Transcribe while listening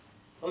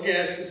Okay,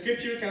 our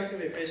scripture comes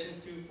from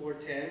Ephesians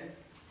 2:4-10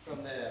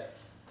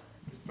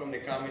 from the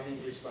Common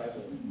English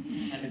Bible,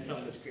 and it's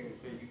on the screen,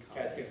 so you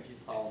guys can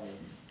just follow me.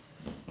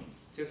 It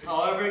says,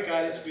 "However,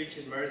 God is rich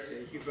in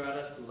mercy. He brought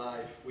us to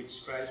life with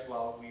Christ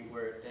while we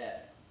were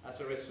dead,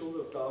 as a result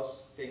of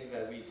those things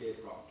that we did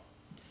wrong.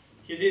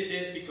 He did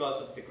this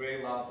because of the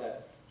great love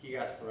that He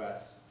has for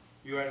us.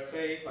 You are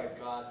saved by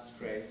God's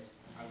grace,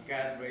 and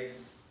God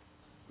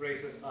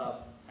raised us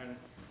up and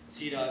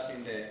seated us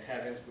in the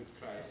heavens with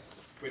Christ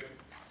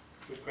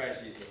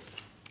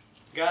Jesus.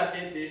 God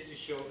did this to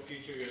show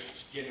future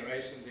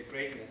generations the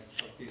greatness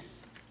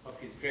of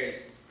His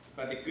grace,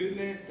 but the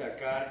goodness that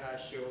God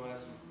has shown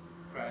us in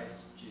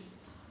Christ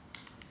Jesus.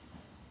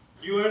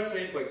 You are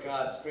saved by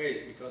God's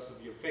grace because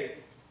of your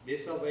faith.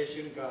 This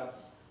salvation,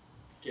 God's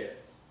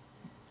gift.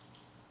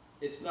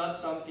 It's not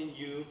something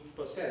you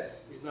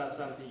possess. It's not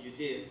something you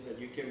did that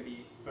you can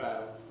be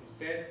proud of.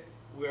 Instead,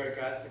 we are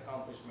God's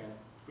accomplishment,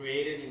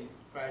 created in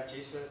Christ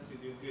Jesus to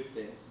do good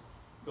things.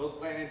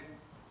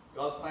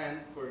 God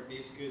planned for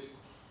these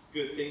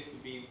good things to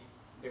be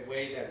the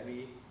way that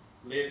we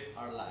live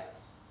our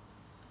lives.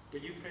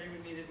 Would you pray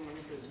with me this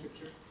morning for the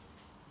scripture?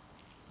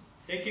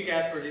 Thank you,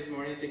 God, for this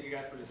morning. Thank you,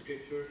 God, for the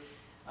scripture.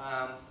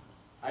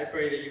 I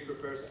pray that you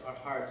prepare our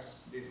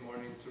hearts this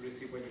morning to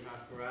receive what you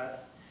have for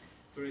us,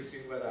 to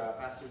receive what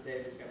Pastor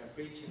Dave is going to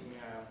preach. And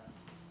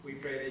we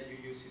pray that you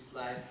use his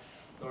life,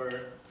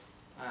 Lord.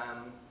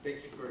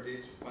 Thank you for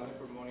this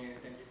wonderful morning,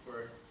 and thank you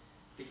for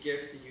the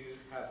gift that you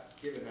have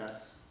given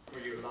us, for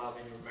your love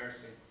and your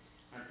mercy.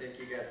 And thank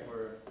you, God,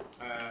 for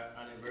our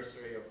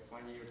anniversary of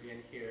 1 year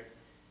being here.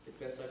 It's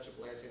been such a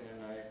blessing,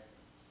 and I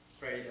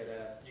pray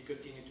that you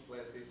continue to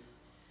bless this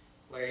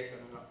place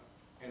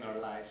and our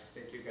lives.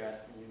 Thank you,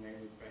 God. In your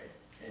name we pray.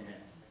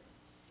 Amen.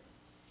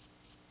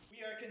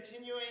 We are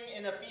continuing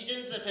in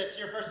Ephesians. If it's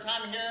your first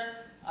time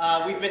here,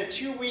 we've been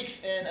 2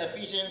 weeks in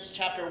Ephesians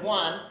chapter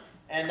 1,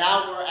 and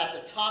now we're at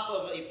the top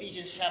of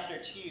Ephesians chapter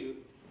 2.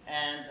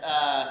 And,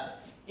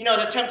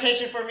 the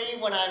temptation for me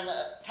when I'm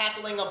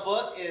tackling a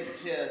book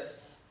is to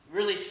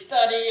really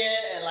study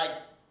it and,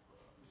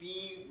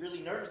 be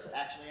really nervous,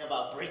 actually,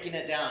 about breaking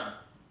it down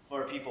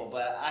for people.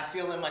 But I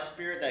feel in my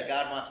spirit that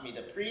God wants me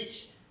to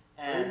preach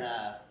and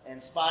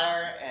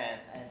inspire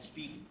and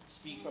speak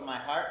from my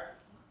heart.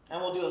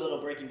 And we'll do a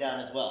little breaking down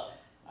as well.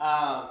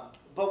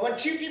 But when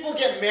two people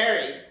get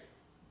married,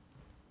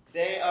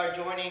 they are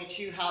joining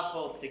two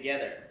households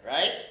together,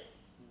 right?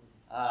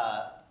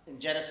 In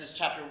Genesis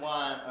chapter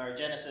 1, or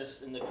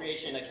Genesis in the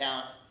creation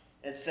account,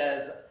 it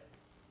says,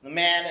 the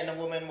man and the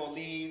woman will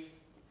leave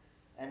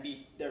and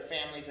be their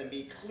families and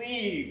be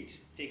cleaved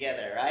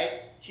together,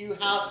 right? Two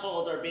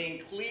households are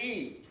being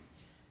cleaved.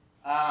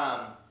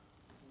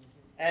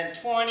 And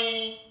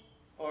 20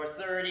 or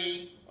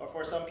 30, or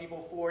for some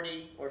people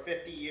 40 or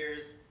 50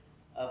 years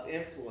of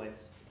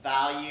influence,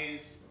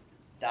 values,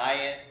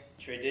 diet,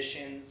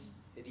 traditions,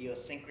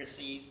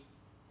 idiosyncrasies,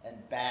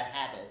 and bad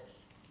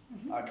habits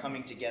are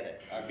coming together,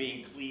 are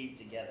being cleaved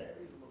together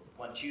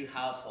when two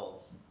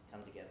households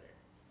come together.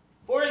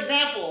 For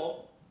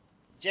example,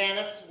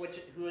 Janice,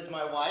 who is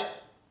my wife,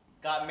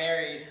 got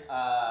married.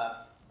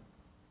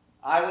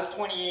 I was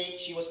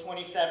 28, she was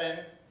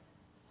 27.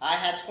 I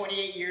had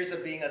 28 years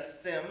of being a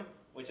Sim,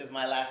 which is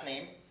my last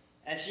name,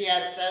 and she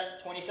had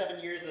 27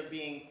 years of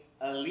being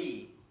a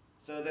Lee.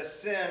 So the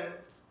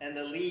Sims and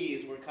the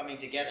Lees were coming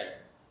together.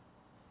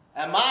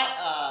 And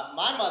my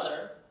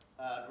mother,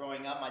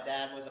 growing up, my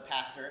dad was a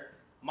pastor.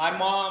 My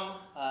mom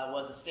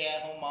was a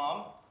stay-at-home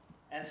mom.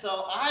 And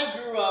so I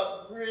grew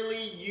up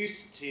really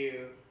used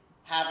to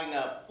having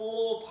a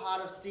full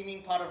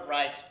steaming pot of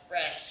rice,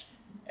 fresh,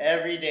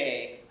 every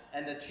day.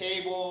 And the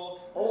table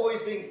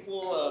always being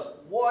full of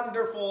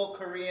wonderful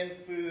Korean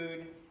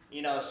food,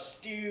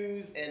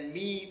 stews and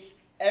meats,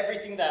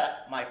 everything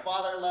that my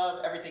father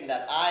loved, everything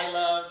that I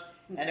loved,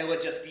 and it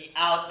would just be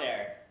out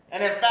there.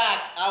 And in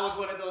fact, I was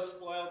one of those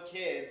spoiled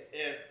kids.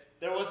 If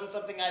there wasn't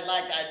something I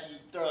liked, I'd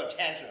throw a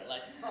tantrum,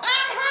 like, I'm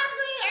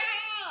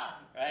hungry,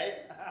 right?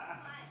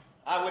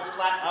 I would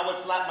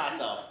slap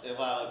myself if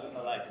I wasn't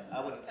like it. I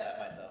wouldn't slap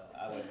myself.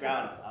 I would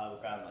ground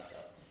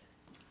myself.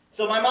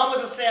 So my mom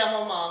was a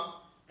stay-at-home mom,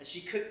 and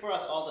she cooked for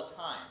us all the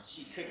time.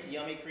 She cooked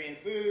yummy Korean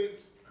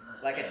foods,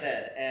 like I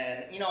said,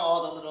 and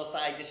all the little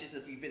side dishes.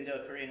 If you've been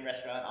to a Korean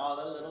restaurant, all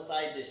the little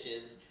side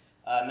dishes.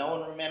 No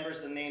one remembers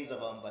the names of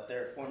them, but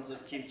they're forms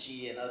of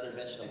kimchi and other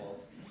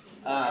vegetables.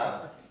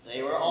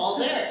 They were all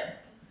there.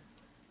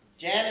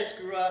 Janice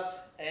grew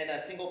up in a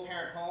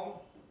single-parent home.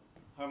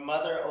 Her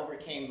mother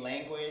overcame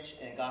language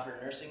and got her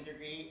nursing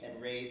degree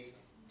and raised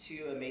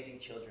two amazing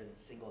children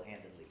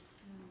single-handedly.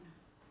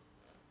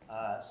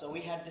 So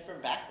we had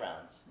different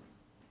backgrounds.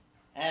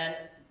 And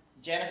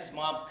Janice's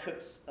mom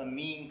cooks a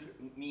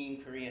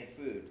mean Korean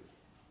food.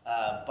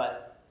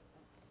 But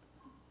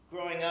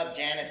growing up,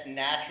 Janice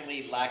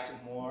naturally liked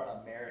more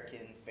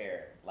American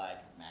fare, like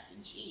mac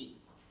and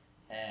cheese,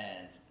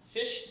 and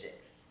fish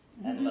sticks,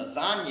 and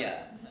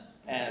lasagna,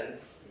 and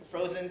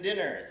frozen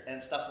dinners,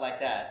 and stuff like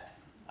that.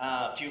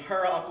 To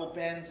her, Uncle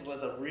Ben's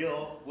was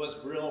real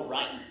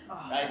rice,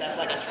 right? That's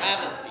like a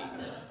travesty.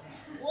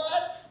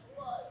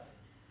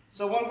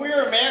 So when we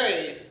were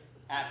married,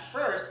 at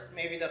first,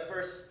 maybe the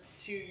first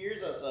 2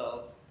 years or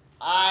so,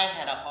 I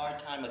had a hard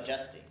time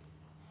adjusting,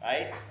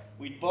 right?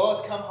 We'd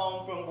both come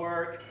home from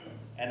work,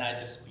 and I'd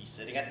just be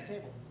sitting at the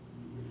table.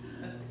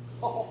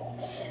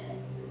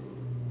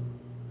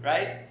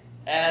 Right?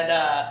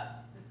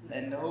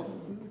 And no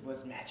food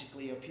was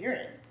magically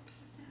appearing.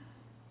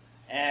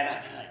 And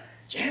I'd be like,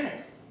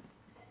 Janice!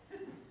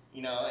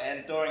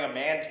 And throwing a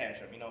man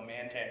tantrum,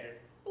 man tantrum.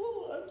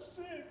 Oh, I'm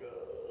sick.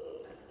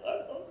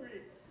 I'm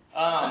hungry.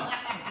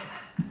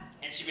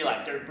 And she'd be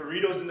like, there are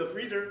burritos in the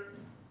freezer.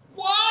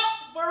 What?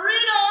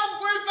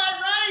 Burritos? Where's my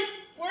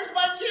rice? Where's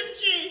my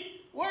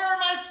kimchi? Where are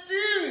my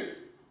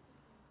stews?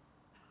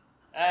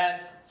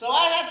 And so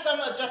I had some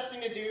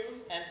adjusting to do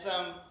and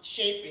some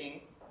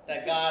shaping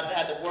that God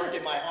had to work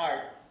in my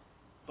heart.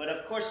 But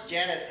of course,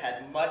 Janice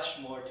had much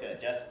more to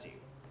adjust to.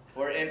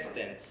 For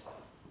instance,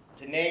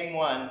 to name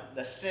one,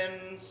 the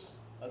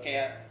Sims, okay,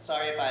 I'm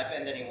sorry if I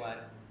offend anyone,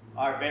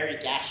 are very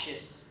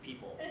gaseous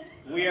people.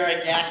 We are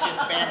a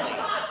gaseous family.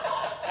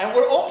 And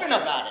we're open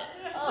about it,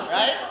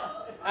 right?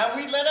 And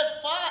we let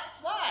it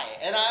fly.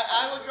 And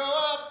I would grow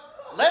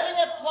up letting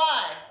it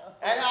fly.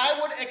 And I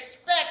would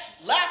expect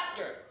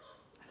laughter,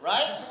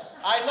 right?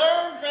 I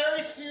learned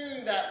very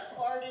soon that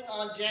farting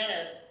on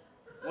Janice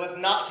was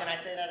not, can I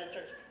say that in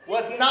church?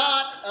 Was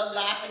not a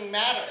laughing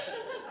matter.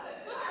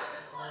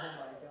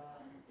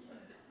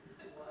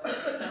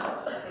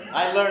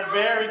 I learned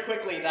very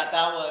quickly that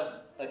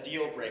was a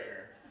deal breaker.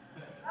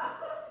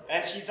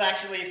 And she's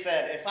actually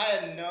said, if I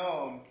had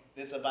known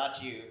this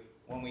about you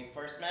when we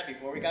first met,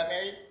 before we got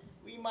married,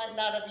 we might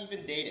not have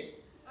even dated.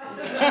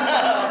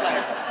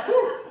 Like,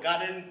 whew,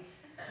 got in.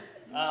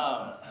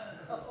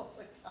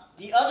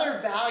 The other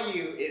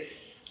value is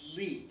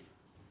sleep.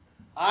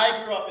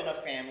 I grew up in a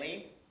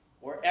family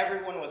where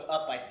everyone was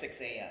up by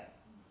 6 a.m.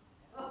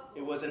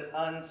 It was an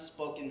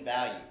unspoken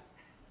value.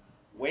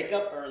 Wake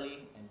up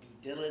early and be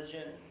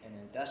diligent and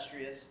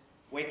industrious.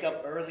 Wake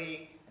up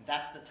early, and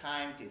that's the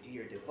time to do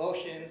your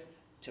devotions,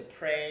 to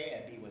pray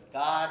and be with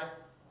God,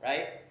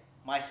 right?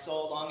 My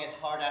soul longeth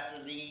hard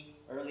after thee.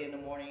 Early in the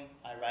morning,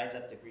 I rise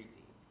up to greet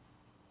thee,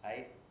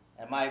 right?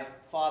 And my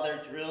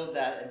father drilled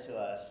that into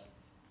us.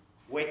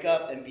 Wake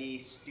up and be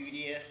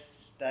studious,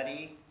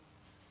 study.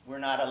 We're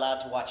not allowed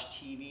to watch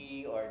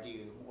TV or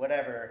do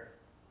whatever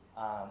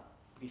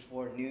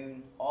before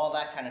noon, all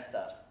that kind of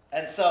stuff.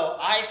 And so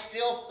I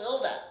still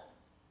feel that.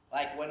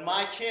 Like when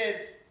my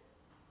kids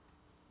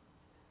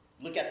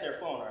look at their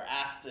phone or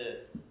ask to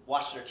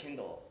watch their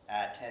Kindle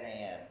at 10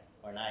 a.m.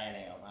 or 9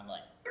 a.m., I'm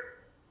like,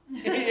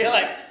 you're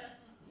like,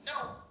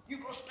 no, you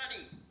go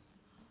study.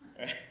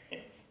 Right?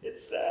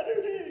 It's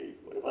Saturday.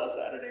 What about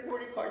Saturday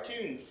morning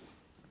cartoons?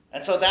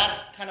 And so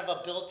that's kind of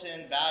a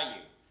built-in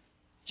value.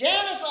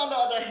 Janice, on the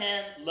other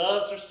hand,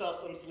 loves herself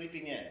some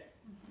sleeping in.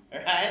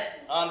 Right?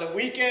 On the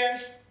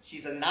weekends,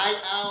 she's a night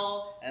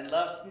owl and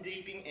loves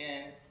sleeping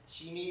in.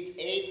 She needs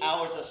 8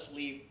 hours of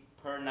sleep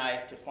per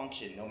night to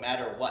function, no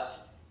matter what.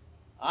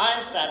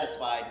 I'm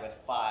satisfied with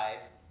 5,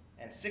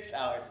 and 6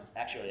 hours is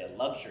actually a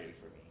luxury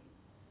for me.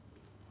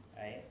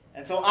 Right?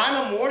 And so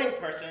I'm a morning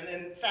person,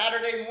 and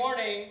Saturday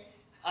morning,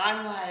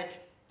 I'm like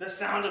the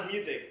sound of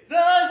music. The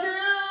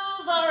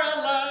hills are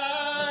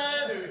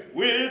alive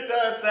with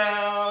the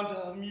sound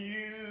of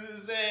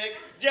music.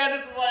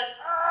 Janice is like,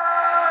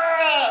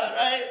 ah,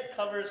 right?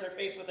 Covers her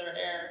face with her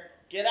hair.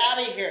 Get out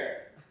of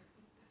here.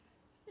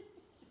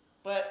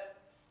 But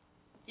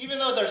even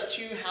though there's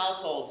 2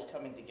 households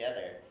coming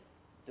together,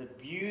 the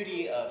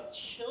beauty of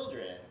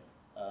children,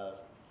 of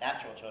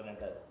natural children,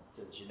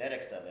 the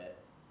genetics of it,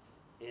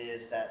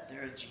 is that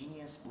they're a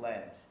genius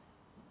blend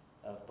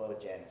of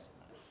both Janice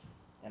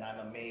and I. And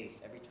I'm amazed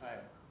every time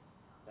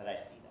that I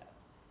see that.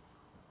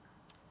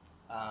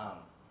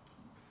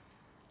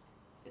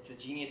 It's a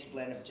genius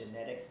blend of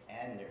genetics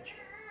and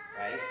nurture,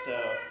 right? So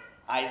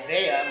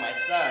Isaiah, my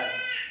son,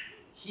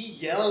 he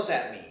yells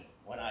at me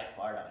when I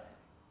fart on him.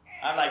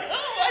 I'm like,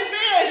 oh,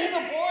 Isaiah, he's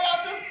a boy,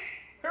 I'll just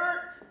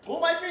pull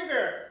my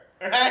finger,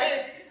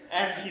 right?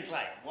 And he's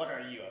like, what are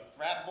you, a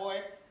frat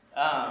boy?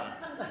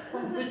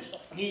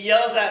 He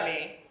yells at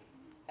me,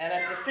 and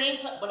at the same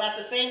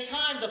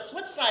time, the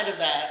flip side of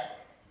that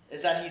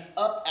is that he's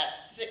up at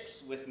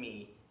 6 with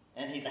me,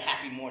 and he's a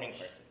happy morning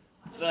person.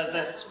 So it's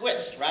a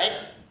switch, right?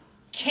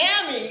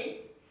 Cammie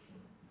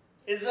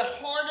is the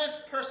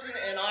hardest person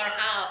in our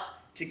house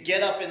to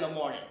get up in the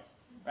morning,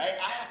 right?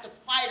 I have to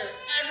fight her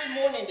every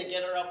morning to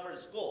get her up for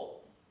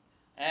school.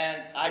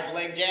 And I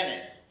blame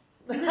Janice.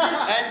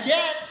 And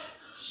yet,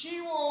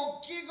 she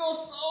will giggle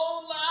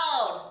so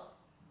loud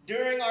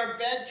during our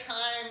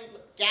bedtime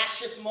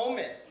gaseous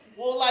moments.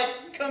 We'll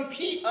like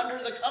compete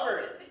under the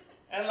covers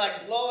and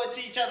like blow it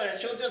to each other, and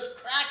she'll just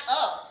crack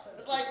up.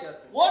 It's like,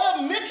 what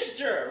a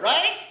mixture,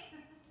 right?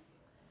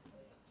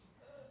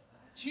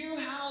 2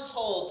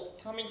 households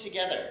coming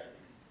together.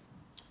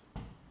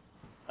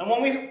 And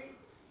when we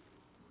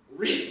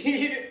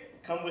read,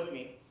 come with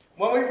me,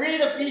 when we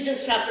read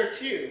Ephesians chapter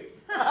 2,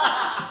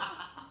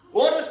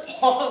 what is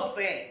Paul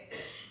saying?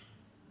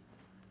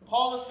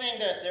 Paul is saying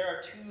that there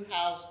are 2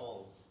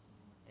 households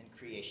in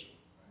creation.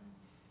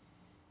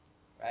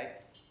 Right?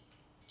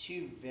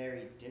 Two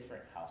very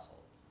different households.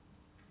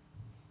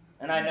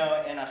 And I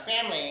know in a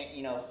family,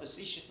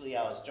 facetiously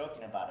I was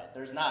joking about it.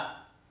 There's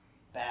not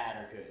bad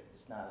or good.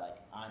 It's not like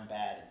I'm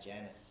bad and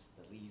Janice,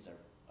 the Lees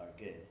are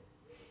good.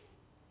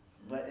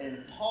 But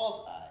in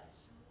Paul's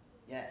eyes,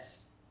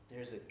 yes,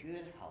 there's a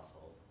good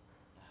household,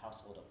 the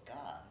household of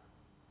God,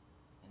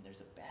 and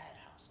there's a bad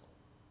household,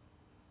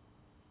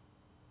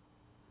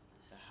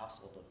 the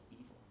household of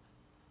evil.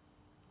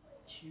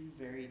 Two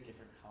very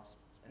different households.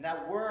 And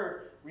that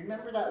word,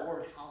 remember that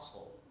word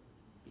household,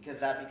 because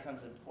that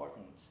becomes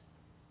important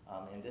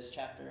in this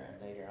chapter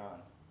and later on.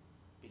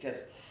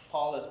 Because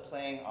Paul is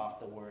playing off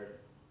the word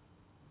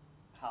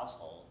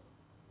household,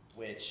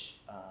 which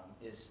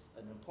is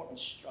an important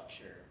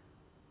structure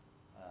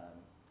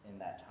in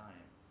that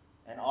time.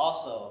 And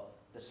also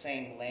the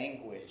same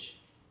language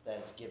that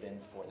is given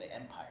for the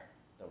empire,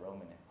 the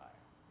Roman Empire.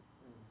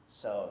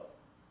 So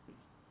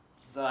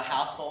the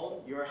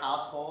household, your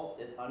household,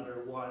 is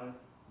under one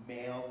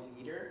male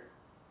leader,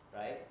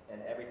 right?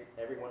 And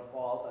everyone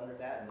falls under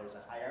that, and there's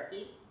a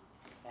hierarchy.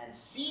 And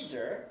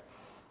Caesar,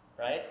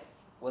 right,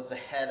 was the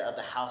head of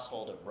the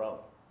household of Rome,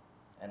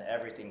 and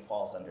everything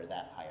falls under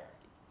that hierarchy.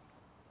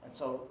 And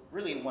so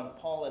really when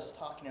Paul is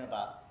talking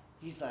about,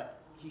 he's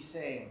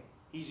saying,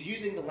 he's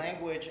using the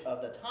language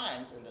of the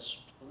times and the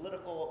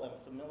political and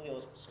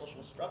familial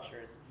social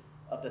structures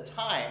of the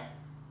time,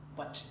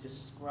 but to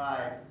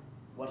describe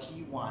what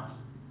he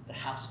wants the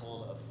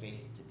household of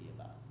faith to be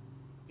about.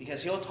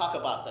 Because he'll talk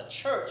about the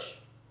church,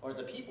 or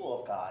the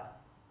people of God,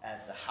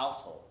 as the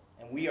household.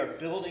 And we are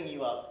building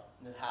you up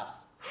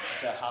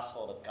into a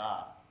household of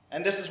God.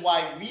 And this is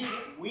why I've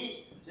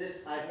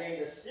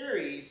named this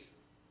series,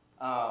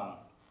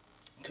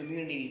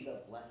 Communities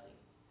of Blessing.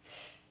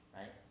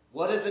 Right?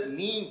 What does it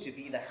mean to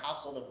be the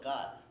household of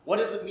God? What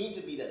does it mean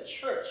to be the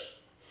church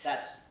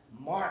that's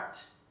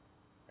marked,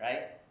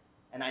 right,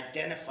 and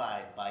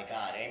identified by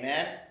God?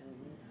 Amen?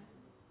 Mm-hmm.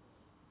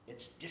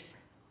 It's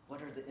different.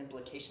 What are the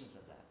implications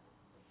of that?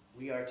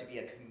 We are to be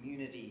a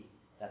community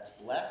that's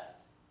blessed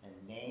and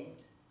named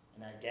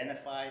and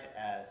identified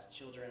as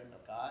children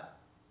of God,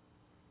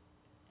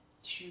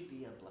 to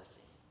be a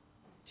blessing,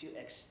 to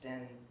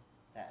extend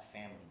that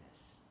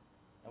familyness.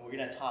 And we're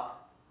going to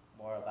talk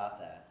more about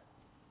that.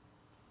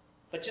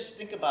 But just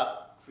think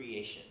about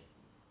creation.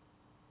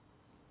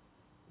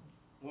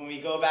 When we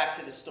go back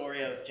to the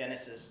story of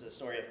Genesis, the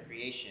story of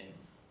creation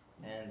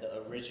and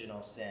the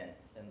original sin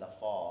and the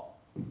fall,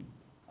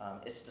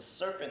 it's the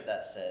serpent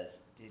that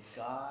says, did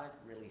God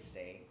really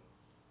say?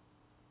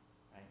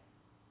 Right?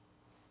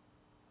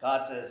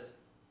 God says,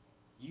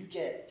 you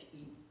get to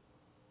eat.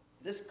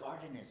 This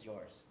garden is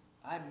yours.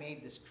 I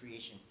made this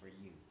creation for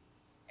you.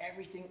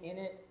 Everything in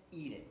it,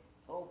 eat it.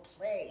 Go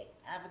play.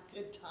 Have a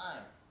good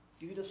time.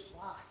 Do the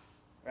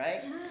floss.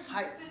 Right?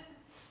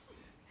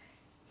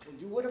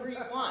 Do whatever you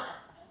want.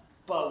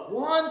 But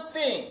one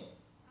thing,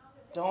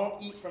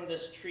 don't eat from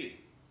this tree.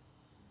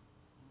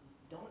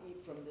 Don't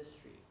eat from this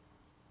tree.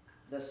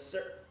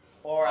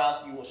 Or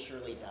else you will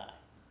surely die.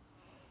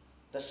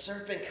 The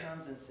serpent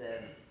comes and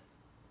says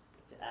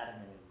to Adam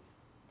and Eve,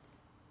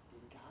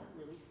 did God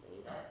really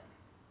say that?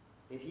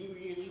 Did he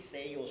really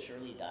say you'll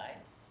surely die?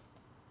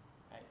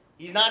 Right?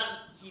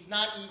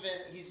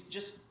 He's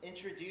just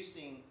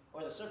introducing,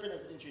 or the serpent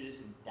is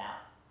introducing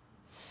doubt,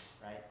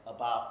 right,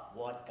 about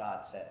what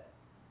God said,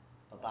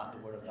 about the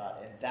word of God.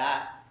 And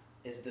that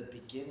is the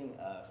beginning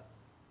of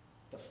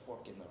the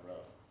fork in the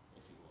road,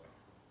 if you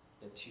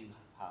will, the two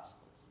households.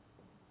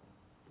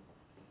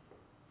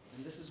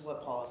 And this is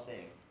what Paul is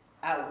saying.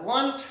 At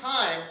one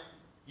time,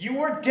 you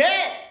were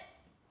dead.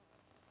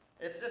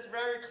 It's just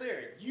very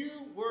clear. You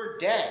were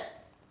dead.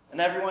 And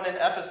everyone in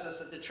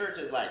Ephesus at the church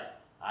is like,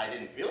 I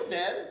didn't feel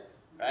dead,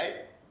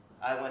 right?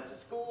 I went to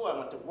school, I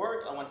went to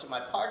work, I went to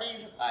my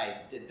parties, I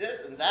did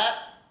this and that,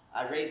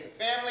 I raised a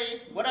family,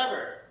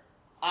 whatever.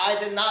 I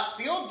did not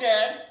feel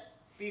dead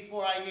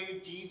before I knew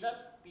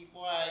Jesus,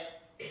 before I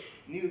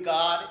knew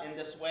God in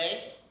this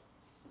way.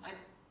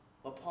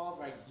 But Paul's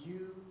like,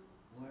 you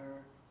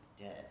were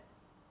dead.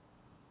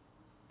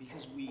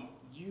 Because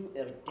you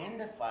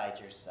identified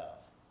yourself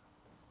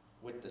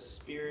with the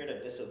spirit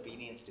of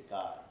disobedience to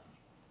God.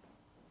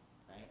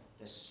 Right?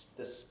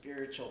 The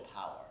spiritual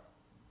power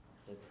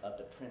of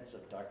the prince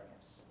of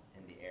darkness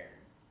in the air.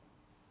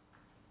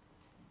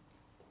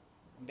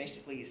 And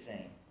basically he's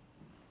saying,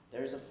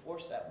 there's a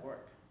force at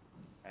work.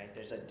 Right?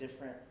 There's a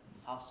different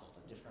household,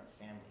 a different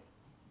family.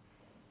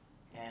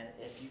 And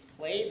if you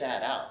play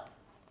that out,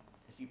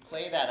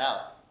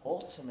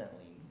 ultimately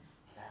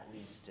that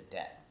leads to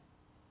death.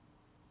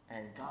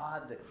 And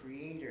God, the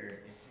Creator,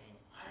 is saying,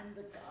 I'm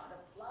the God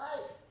of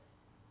life.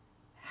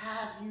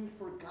 Have you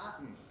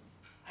forgotten?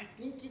 I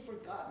think you've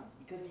forgotten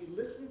because you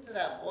listened to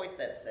that voice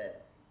that said,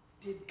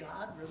 did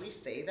God really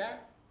say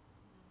that?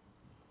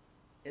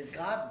 Is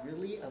God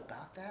really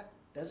about that?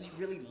 Does he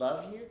really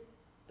love you?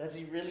 Does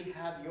he really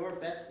have your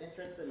best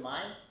interests in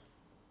mind?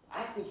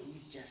 I think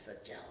he's just a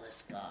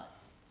jealous God.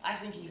 I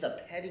think he's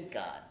a petty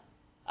God.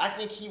 I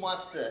think he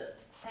wants to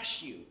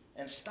crush you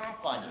and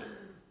stomp on you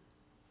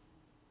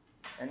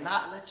and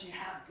not let you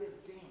have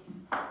good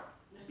things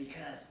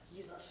because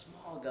he's a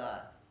small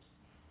God.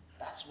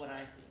 That's what I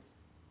think.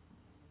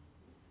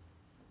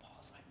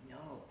 Paul's like,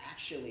 no,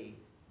 actually,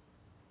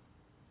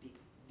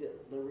 the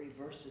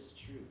reverse is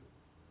true.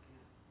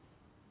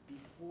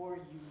 Before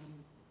you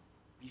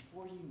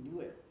knew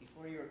it,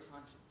 before you were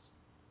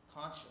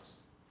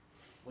conscious,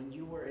 when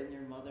you were in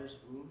your mother's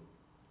womb,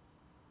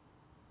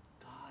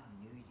 God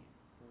knew you.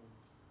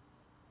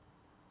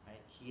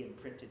 Right? He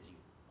imprinted you.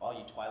 All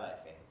you Twilight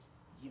fans,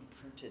 he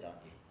imprinted on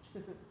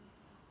you.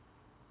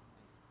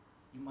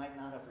 You might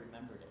not have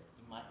remembered it.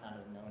 You might not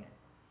have known it.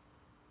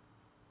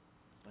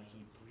 But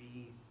he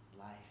breathed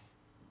life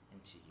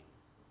into you.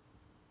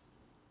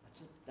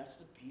 That's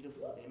the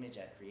beautiful image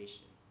at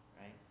creation,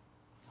 right?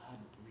 God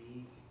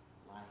breathed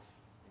life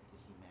into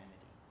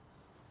humanity.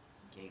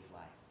 He gave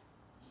life.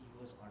 He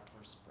was our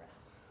first breath.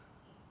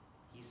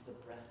 He's the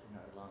breath in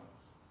our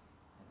lungs.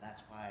 And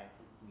that's why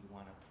we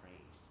want to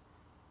praise.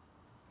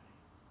 Right?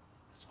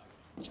 That's why we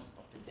want to jump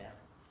up and down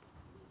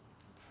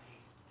and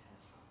praise,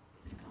 because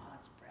it's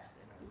God's breath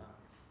in our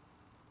lungs.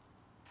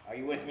 Are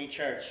you with me,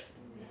 church?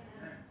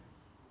 Amen.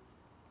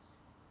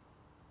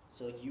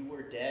 So you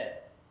were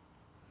dead.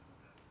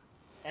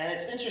 And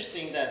it's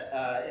interesting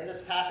that in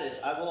this passage,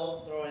 I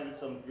will throw in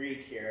some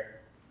Greek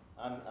here.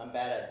 I'm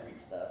bad at Greek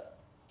stuff.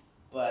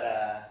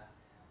 But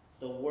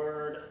the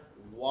word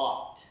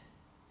walked,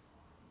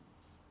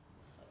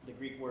 the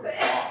Greek word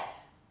walked,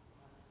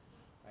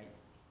 right?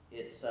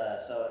 It's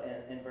so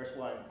in verse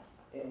 1,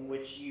 in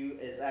which you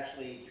is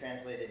actually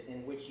translated,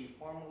 in which you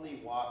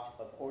formerly walked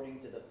according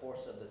to the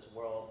course of this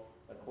world,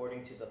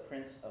 according to the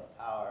prince of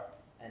power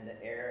and the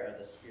heir of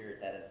the spirit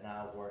that is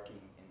now working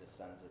in the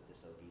sons of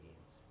disobedience.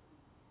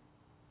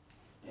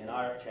 In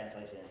our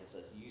translation, it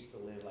says, you used to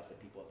live like the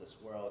people of this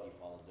world, you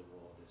followed the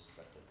rule of this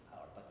destructive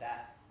power. But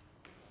that,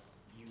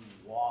 you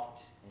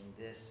walked in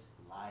this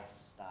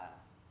lifestyle,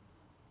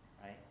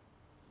 right?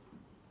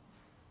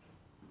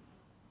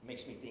 It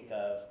makes me think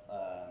of,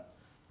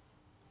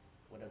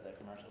 what are the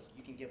commercials?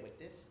 You can get with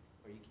this,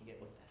 or you can get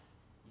with that.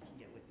 You can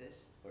get with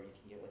this, or you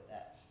can get with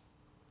that.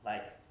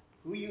 Like,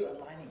 who are you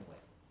aligning with?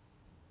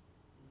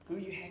 Who are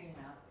you hanging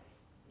out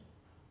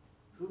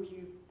with?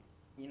 Who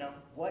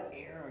what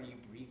air are you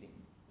breathing?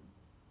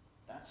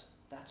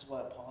 That's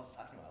what Paul is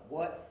talking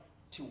about.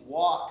 To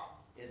walk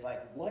is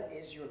like, what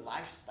is your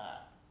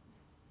lifestyle?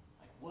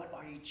 Like,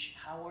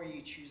 how are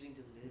you choosing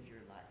to live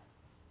your life?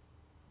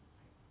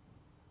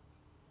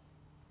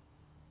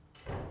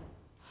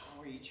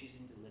 How are you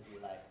choosing to live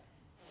your life?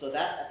 So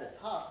that's at the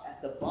top.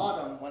 At the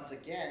bottom, once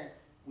again,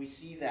 we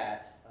see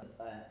that in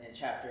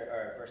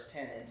verse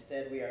 10.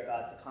 Instead, we are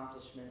God's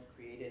accomplishment,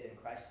 created in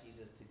Christ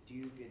Jesus to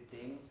do good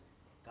things.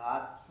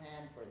 God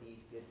planned for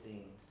these good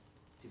things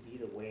to be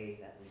the way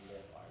that we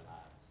live our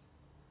lives.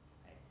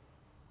 Right?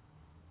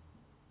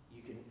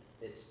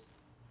 It's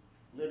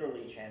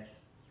literally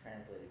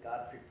translated.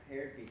 God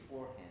prepared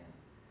beforehand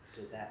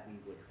so that we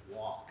would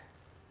walk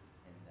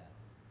in them.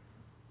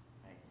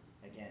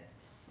 Right? Again,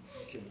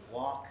 you can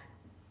walk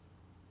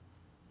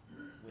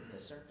with the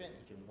serpent,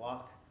 you can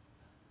walk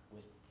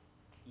with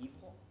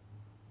evil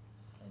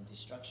and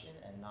destruction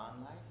and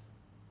non-life,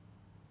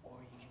 or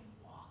you can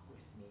walk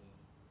with me,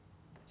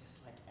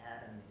 just like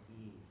Adam and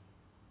Eve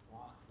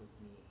walked with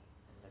me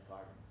in the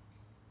garden.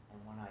 And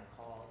when I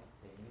called,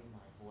 they knew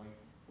my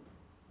voice,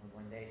 and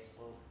when they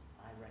spoke,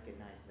 I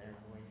recognized their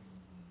voice,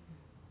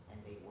 and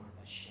they weren't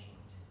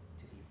ashamed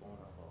to be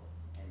vulnerable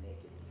and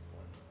naked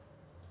before me,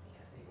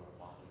 because they were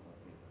walking with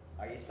me.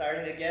 Are you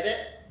starting to get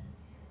it?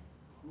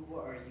 Who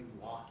are you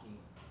walking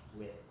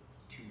with?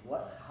 To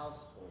what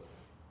household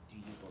do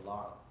you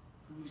belong?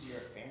 Who's your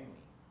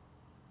family?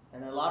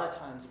 And a lot of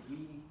times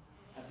we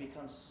have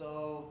become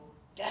so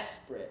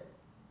desperate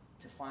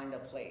to find a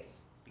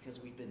place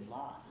because we've been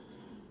lost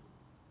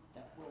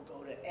that we'll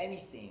go to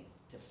anything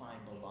to find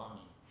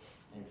belonging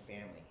and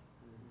family.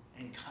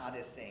 And God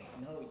is saying,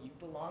 no, you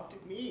belong to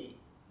me.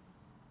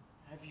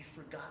 Have you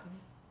forgotten?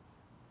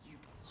 You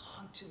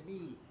belong to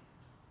me.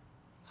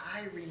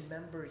 I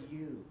remember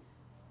you.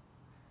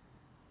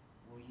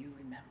 Will you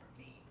remember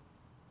me?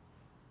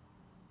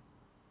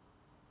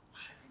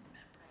 I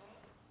remember you.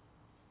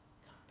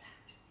 Come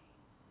back to me.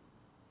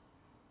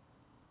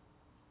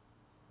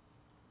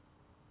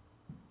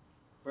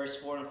 Verse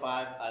 4 and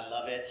 5, I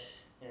love it.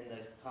 In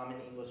the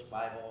Common English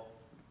Bible,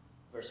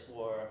 verse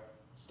 4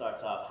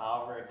 starts off,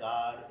 however,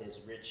 God is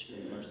rich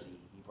in mercy.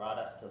 He brought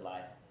us to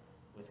life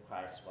with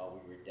Christ while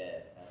we were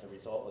dead, as a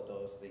result of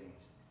those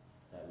things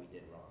that we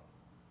did wrong.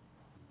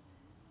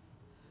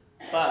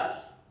 But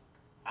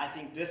I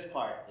think this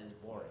part is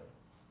boring.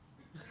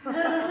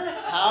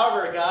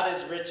 However, God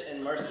is rich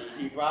in mercy.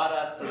 He brought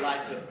us to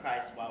life with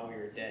Christ while we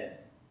were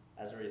dead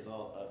as a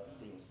result of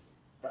things.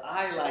 But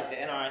I like the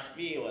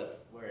NRSV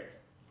where it's,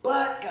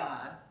 but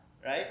God,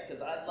 right?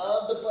 Because I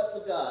love the buts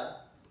of God.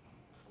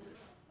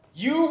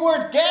 You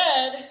were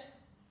dead,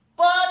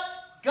 but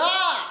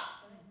God.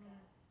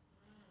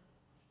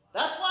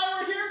 That's why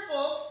we're here,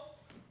 folks.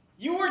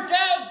 You were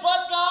dead,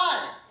 but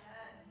God.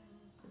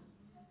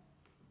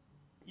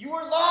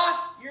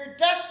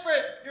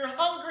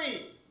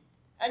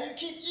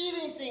 keep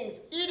eating things,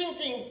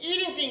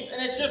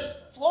 and it's just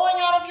flowing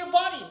out of your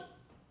body.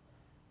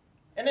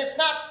 And it's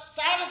not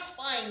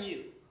satisfying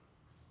you.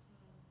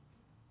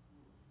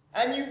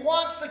 And you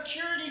want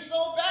security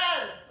so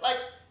bad. Like,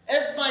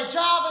 is my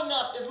job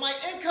enough? Is my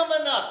income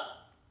enough?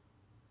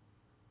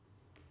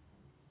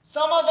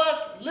 Some of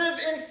us live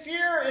in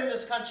fear in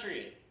this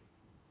country.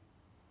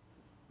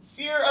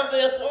 Fear of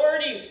the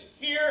authorities.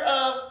 Fear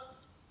of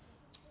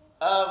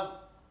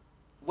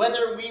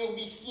whether we will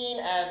be seen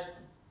as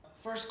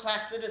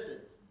first-class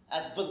citizens,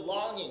 as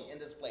belonging in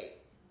this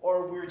place,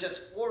 or we're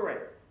just foreign,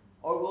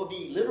 or we'll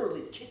be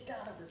literally kicked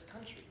out of this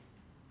country.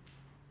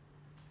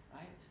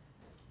 Right?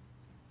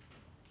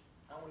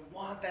 And we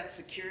want that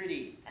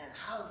security, and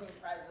housing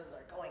prices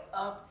are going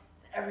up,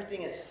 and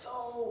everything is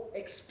so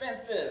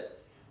expensive,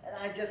 and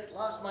I just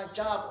lost my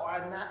job, or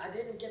I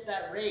didn't get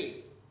that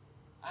raise.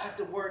 I have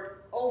to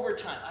work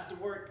overtime. I have to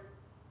work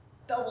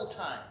double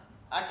time.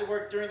 I have to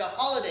work during the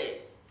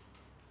holidays,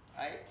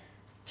 right?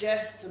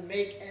 Just to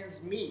make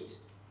ends meet.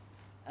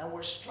 And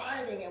we're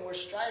striving and we're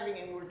striving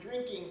and we're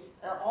drinking.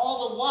 And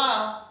all the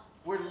while,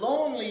 we're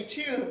lonely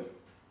too.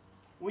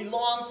 We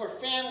long for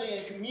family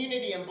and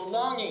community and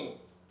belonging,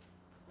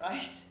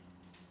 right?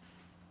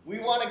 We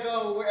want to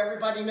go where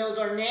everybody knows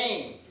our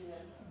name.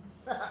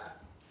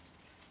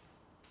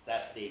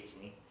 That dates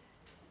me.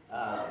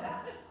 And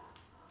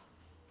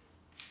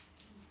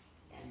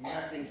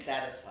nothing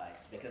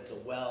satisfies because the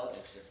well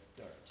is just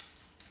dirt,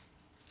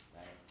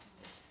 right?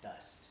 It's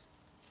dust.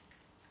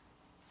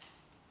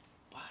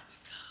 But God.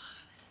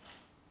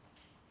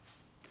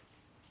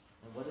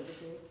 And what does it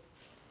say?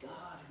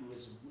 God who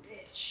is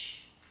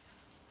rich.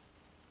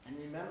 And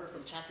remember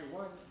from chapter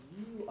 1,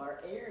 you are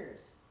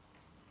heirs.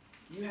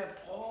 You have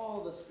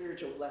all the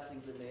spiritual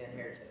blessings in the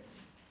inheritance.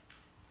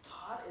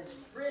 God is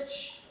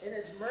rich in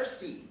his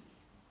mercy.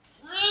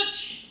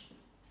 Rich!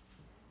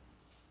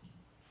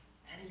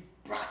 And he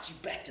brought you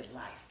back to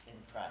life in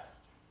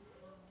Christ.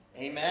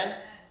 Amen?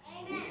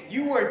 Amen.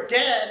 You were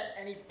dead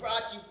and he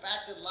brought you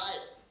back to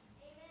life.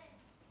 Amen.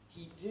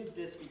 He did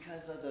this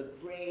because of the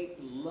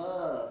great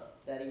love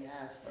that he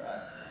has for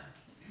us.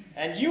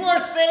 And you are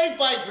saved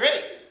by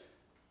grace.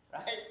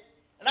 Right?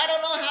 And I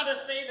don't know how to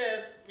say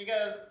this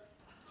because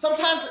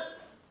sometimes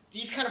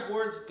these kind of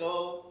words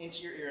go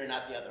into your ear and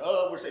not the other.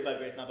 Oh, we're saved by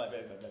grace, not by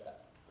faith.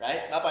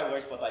 Right? Not by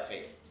works, but by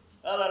faith.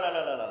 La la la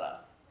la la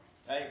la.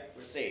 Right?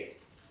 We're saved.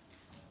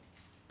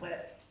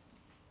 But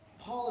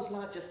Paul is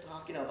not just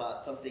talking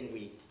about something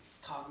we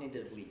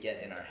cognitively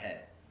get in our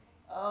head.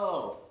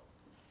 Oh,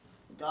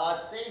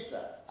 God saves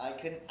us. I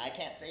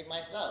can't save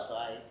myself, so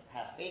I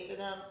have faith in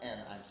him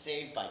and I'm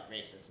saved by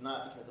grace. It's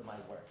not because of my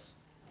works.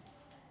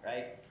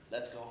 Right?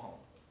 Let's go home.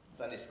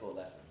 Sunday school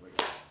lesson. We're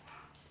done.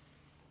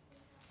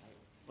 Right?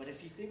 But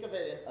if you think of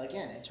it,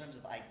 again, in terms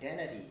of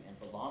identity and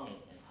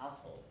belonging and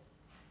household,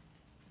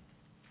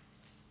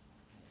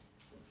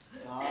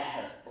 God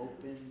has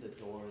opened the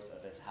doors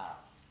of his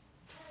house.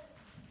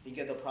 Think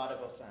of the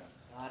prodigal son.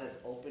 God has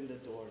opened the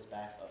doors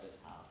back of his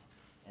house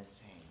and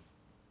saying,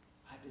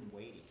 I've been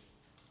waiting.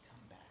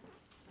 Come back.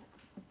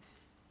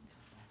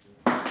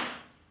 Come back.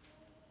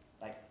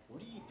 Like,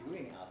 what are you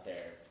doing out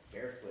there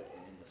barefoot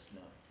and in the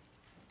snow?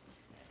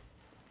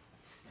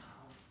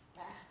 Come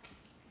back.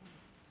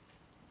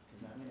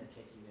 Because I'm going to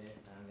take you in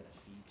and I'm going to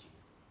feed you.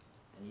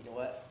 And you know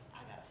what? I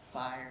got a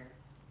fire.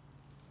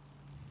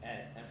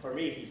 And for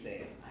me, he's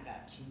saying, I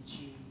got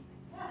kimchi.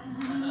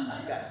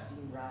 I got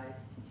steamed rice.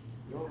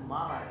 Your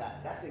mama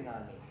got nothing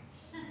on me.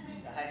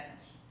 Right?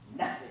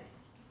 Nothing.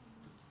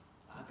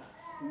 I got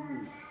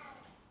food.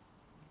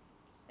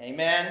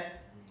 Amen?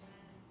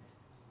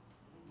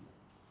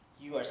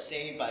 You are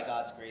saved by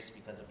God's grace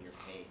because of your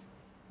faith.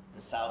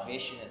 The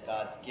salvation is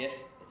God's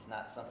gift. It's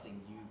not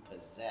something you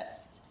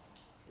possessed.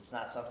 It's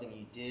not something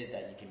you did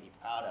that you can be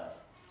proud of.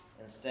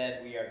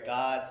 Instead, we are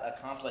God's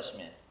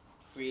accomplishment,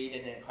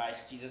 created in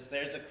Christ Jesus.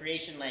 There's a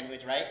creation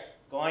language, right?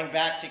 Going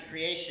back to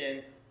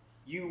creation,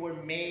 you were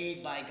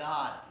made by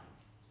God.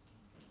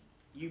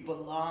 You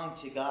belong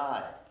to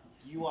God.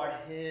 You are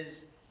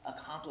his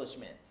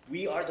accomplishment.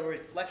 We are the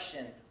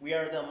reflection. We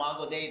are the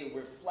Imago Dei, the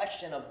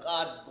reflection of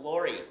God's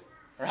glory,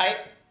 right?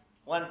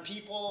 When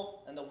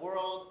people and the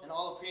world and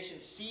all of creation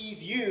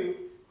sees you,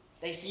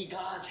 they see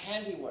God's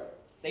handiwork.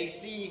 They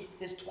see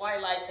his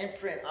twilight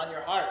imprint on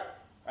your heart,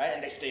 right?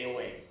 And they stay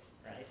away,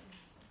 right?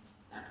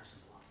 That person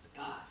belongs to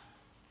God.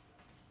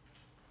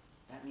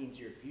 That means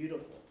you're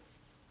beautiful.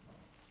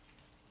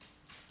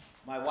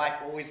 My wife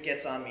always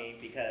gets on me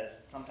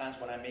because sometimes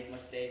when I make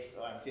mistakes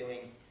or I'm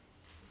feeling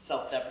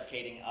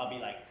self-deprecating, I'll be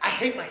like, I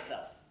hate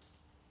myself.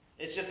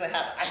 It's just a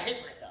habit. I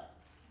hate myself.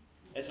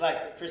 It's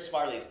like Chris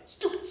Farley's,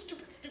 stupid,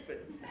 stupid, stupid.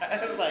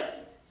 It's like,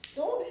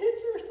 don't hate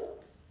yourself.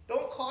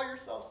 Don't call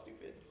yourself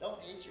stupid. Don't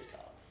hate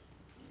yourself.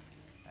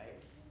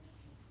 Right?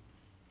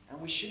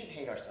 And we shouldn't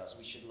hate ourselves.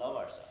 We should love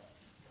ourselves.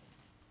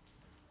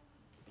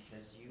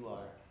 Because you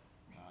are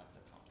God's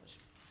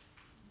accomplishment.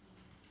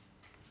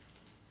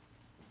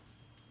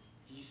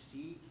 Do you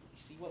see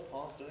what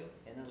Paul's doing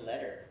in a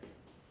letter?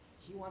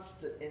 He wants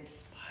to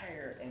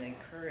inspire and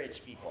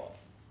encourage people,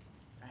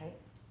 right?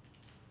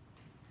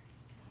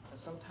 And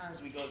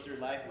sometimes we go through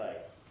life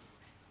like,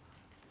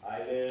 I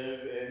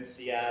live in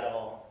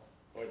Seattle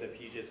or the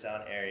Puget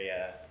Sound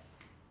area.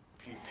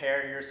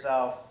 Prepare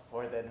yourself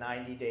for the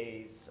 90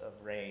 days of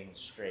rain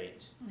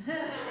straight.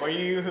 For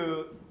you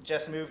who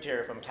just moved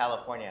here from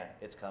California,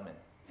 it's coming.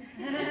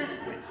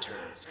 Winter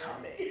is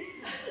coming.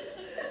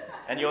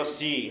 And you'll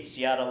see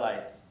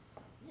Seattleites,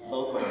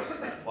 locals,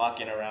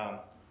 walking around,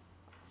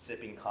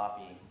 sipping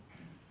coffee,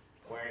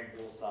 wearing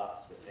wool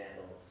socks with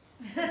sandals,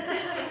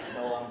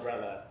 no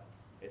umbrella.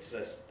 It's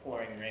just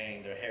pouring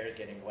rain. Their hair is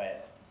getting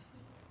wet.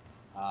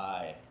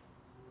 Aye.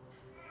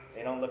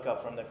 They don't look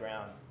up from the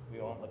ground. We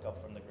won't look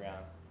up from the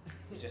ground.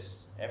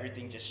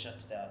 Everything just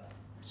shuts down.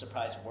 I'm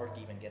surprised work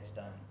even gets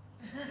done.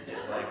 You're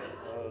just like,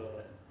 oh.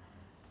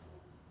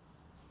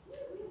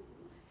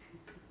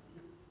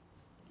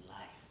 Life.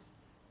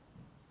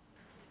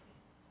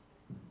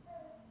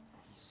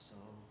 He's so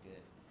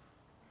good.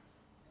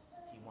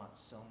 He wants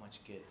so much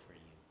good for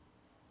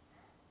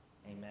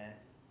you. Amen.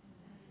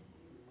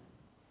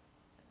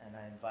 And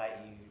I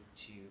invite you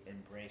to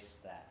embrace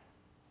that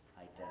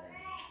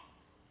identity.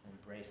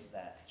 Embrace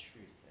that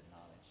truth and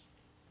knowledge.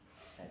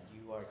 That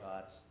you are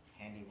God's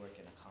handiwork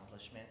and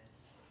accomplishment.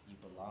 You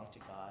belong to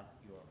God.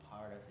 You are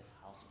part of his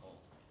household.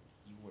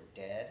 You were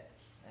dead,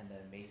 and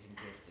the amazing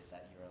gift is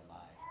that you're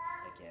alive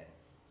again.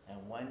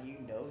 And when you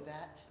know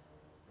that,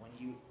 when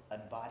you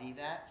embody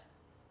that,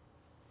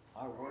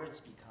 our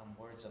words become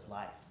words of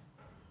life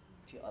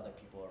to other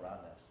people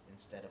around us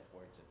instead of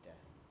words of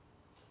death.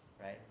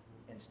 Right?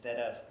 Instead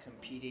of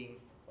competing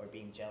or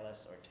being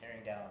jealous or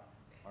tearing down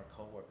our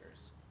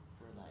coworkers,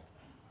 we're like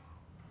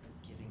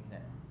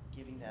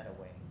giving that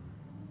away.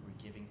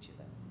 We're giving to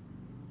them.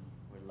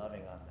 We're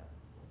loving on them.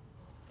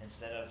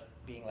 Instead of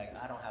being like,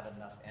 I don't have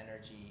enough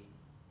energy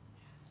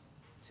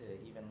to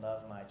even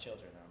love my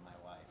children or my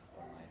wife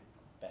or my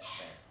best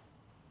friend.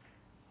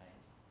 Right?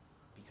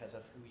 Because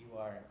of who you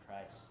are in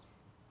Christ,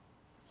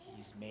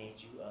 he's made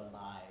you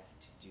alive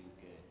to do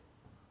good.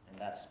 And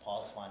that's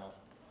Paul's final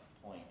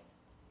point.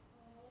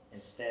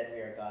 Instead,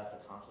 we are God's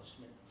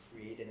accomplishment,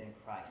 created in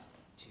Christ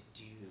to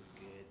do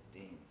good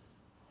things.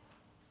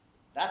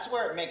 That's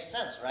where it makes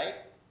sense, right?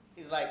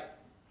 He's like,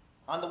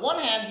 on the one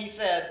hand, he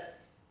said,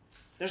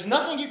 there's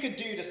nothing you could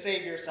do to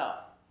save yourself.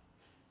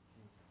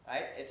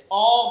 Right? It's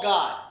all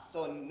God,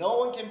 so no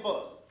one can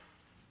boast.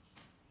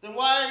 Then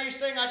why are you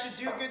saying I should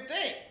do good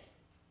things?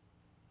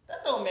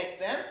 That don't make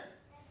sense.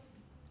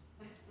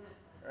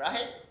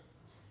 Right?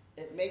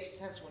 It makes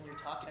sense when you're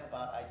talking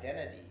about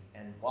identity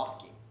and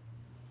walking.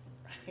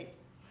 Right?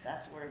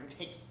 That's where it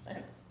makes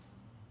sense.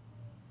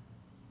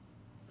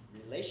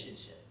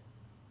 Relationship.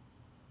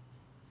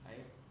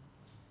 Right?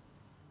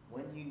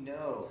 When you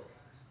know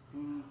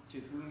to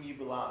whom you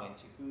belong and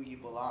to who you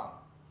belong,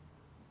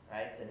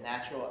 right? The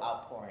natural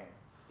outpouring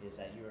is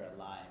that you're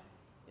alive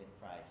in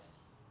Christ.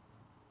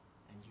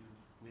 And you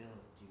will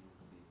do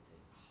good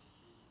things.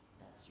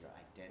 That's your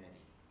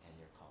identity and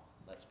your call.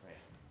 Let's pray.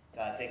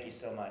 God, thank you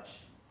so much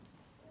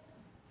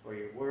for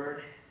your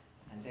word.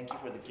 And thank you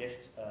for the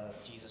gift of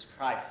Jesus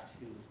Christ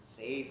who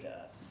saved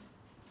us,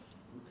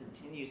 who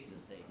continues to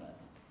save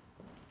us.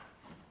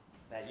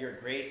 That your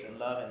grace and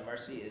love and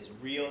mercy is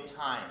real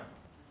time.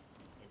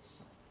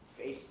 It's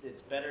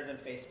better than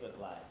Facebook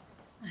Live.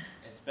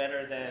 It's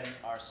better than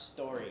our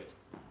story,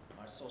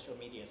 our social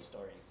media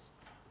stories.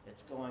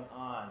 It's going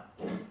on.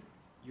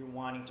 You're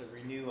wanting to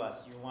renew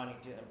us. You're wanting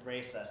to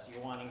embrace us.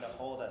 You're wanting to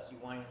hold us.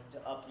 You're wanting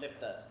to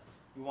uplift us.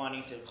 You're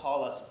wanting to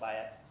call us by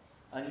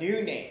a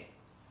new name,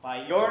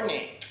 by your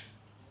name.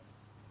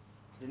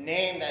 The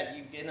name that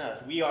you've given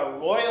us. We are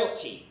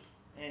royalty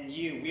in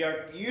you. We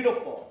are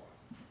beautiful.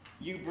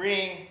 You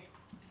bring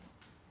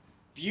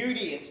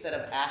beauty instead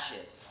of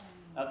ashes.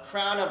 A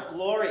crown of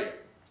glory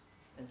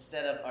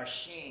instead of our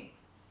shame.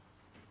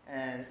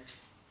 And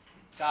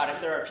God,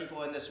 if there are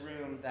people in this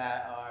room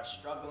that are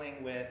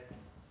struggling with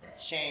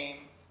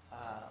shame,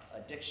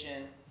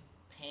 addiction,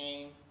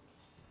 pain,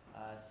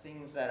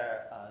 things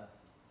that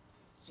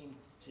seem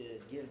to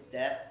give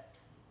death,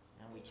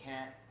 and we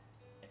can't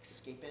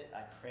escape it,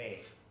 I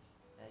pray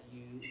that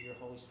your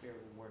Holy Spirit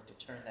will work to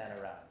turn that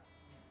around.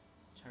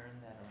 Turn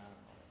that around,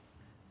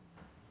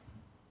 Lord.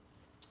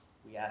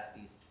 We ask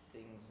these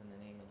things in the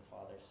name of the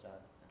Father, Son,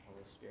 and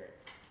Holy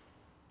Spirit.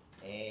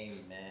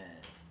 Amen.